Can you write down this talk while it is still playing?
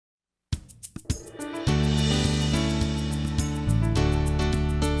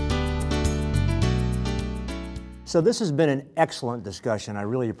So this has been an excellent discussion. I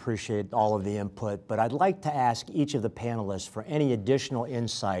really appreciate all of the input, but I'd like to ask each of the panelists for any additional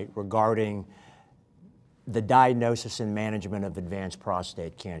insight regarding the diagnosis and management of advanced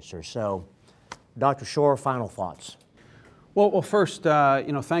prostate cancer. So, Dr. Shore, final thoughts. Well, first,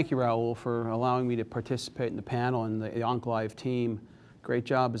 thank you, Raoul, for allowing me to participate in the panel and the OncLive team. Great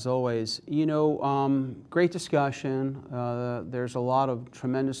job as always. Great discussion. There's a lot of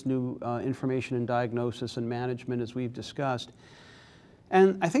tremendous new information in diagnosis and management as we've discussed.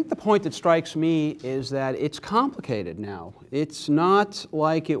 And I think the point that strikes me is that it's complicated now. It's not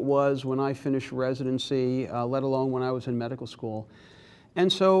like it was when I finished residency, let alone when I was in medical school.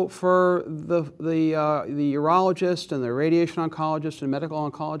 And so for the urologist and the radiation oncologist and medical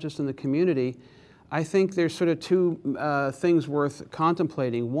oncologist in the community, I think there's sort of two things worth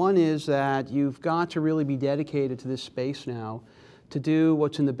contemplating. One is that you've got to really be dedicated to this space now to do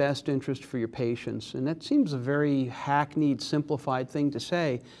what's in the best interest for your patients. And that seems a very hackneyed, simplified thing to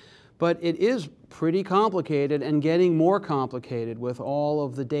say, but it is pretty complicated and getting more complicated with all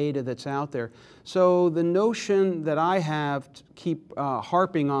of the data that's out there. So the notion that I have to keep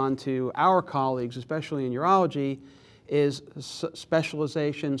harping on to our colleagues, especially in urology, is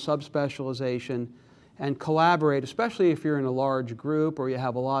specialization, subspecialization, and collaborate, especially if you're in a large group or you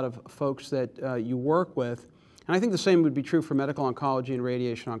have a lot of folks that you work with. And I think the same would be true for medical oncology and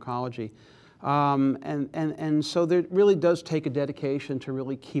radiation oncology. And so there really does take a dedication to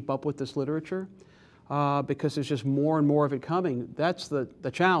really keep up with this literature because there's just more and more of it coming. That's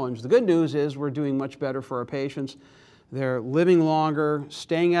the challenge. The good news is we're doing much better for our patients. They're living longer,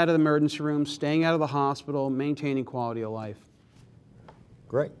 staying out of the emergency room, staying out of the hospital, maintaining quality of life.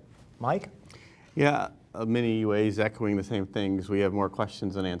 Great. Mike? Yeah, many ways echoing the same things. We have more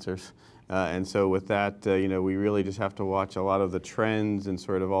questions than answers. And so with that, we really just have to watch a lot of the trends and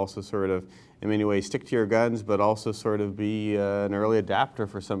also in many ways stick to your guns, but also be an early adapter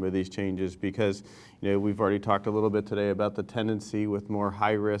for some of these changes because, we've already talked a little bit today about the tendency with more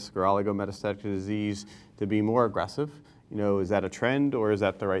high risk or oligometastatic disease to be more aggressive. Is that a trend or is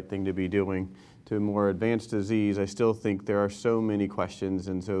that the right thing to be doing? To more advanced disease, I still think there are so many questions,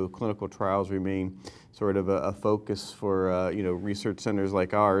 and so clinical trials remain sort of a focus for research centers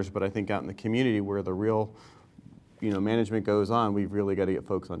like ours. But I think out in the community where the real management goes on, we've really got to get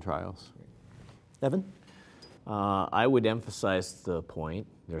folks on trials. Evan? I would emphasize the point.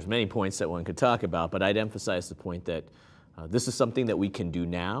 There's many points that one could talk about, but I'd emphasize the point that this is something that we can do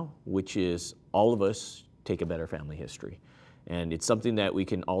now, which is all of us take a better family history. And it's something that we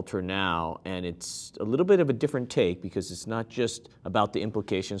can alter now, and it's a little bit of a different take because it's not just about the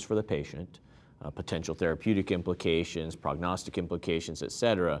implications for the patient, potential therapeutic implications, prognostic implications, et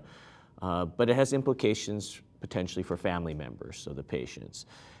cetera, but it has implications potentially for family members, so the patients.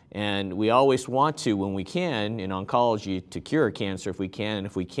 And we always want to, when we can, in oncology, to cure cancer if we can, and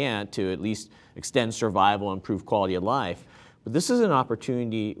if we can't, to at least extend survival and improve quality of life. But this is an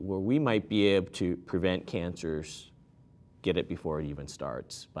opportunity where we might be able to prevent cancers, get it before it even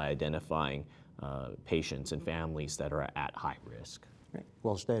starts by identifying patients and families that are at high risk. Right.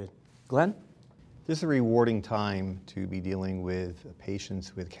 Well stated. Glenn? This is a rewarding time to be dealing with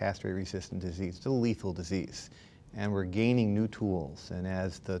patients with castrate-resistant disease, still a lethal disease. And we're gaining new tools. And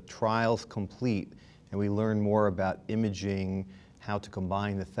as the trials complete and we learn more about imaging, how to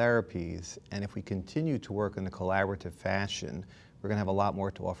combine the therapies, and if we continue to work in a collaborative fashion, we're going to have a lot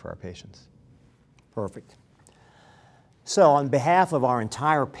more to offer our patients. Perfect. So on behalf of our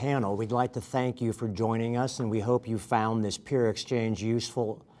entire panel, we'd like to thank you for joining us, and we hope you found this peer exchange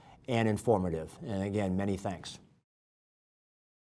useful and informative. And again, many thanks.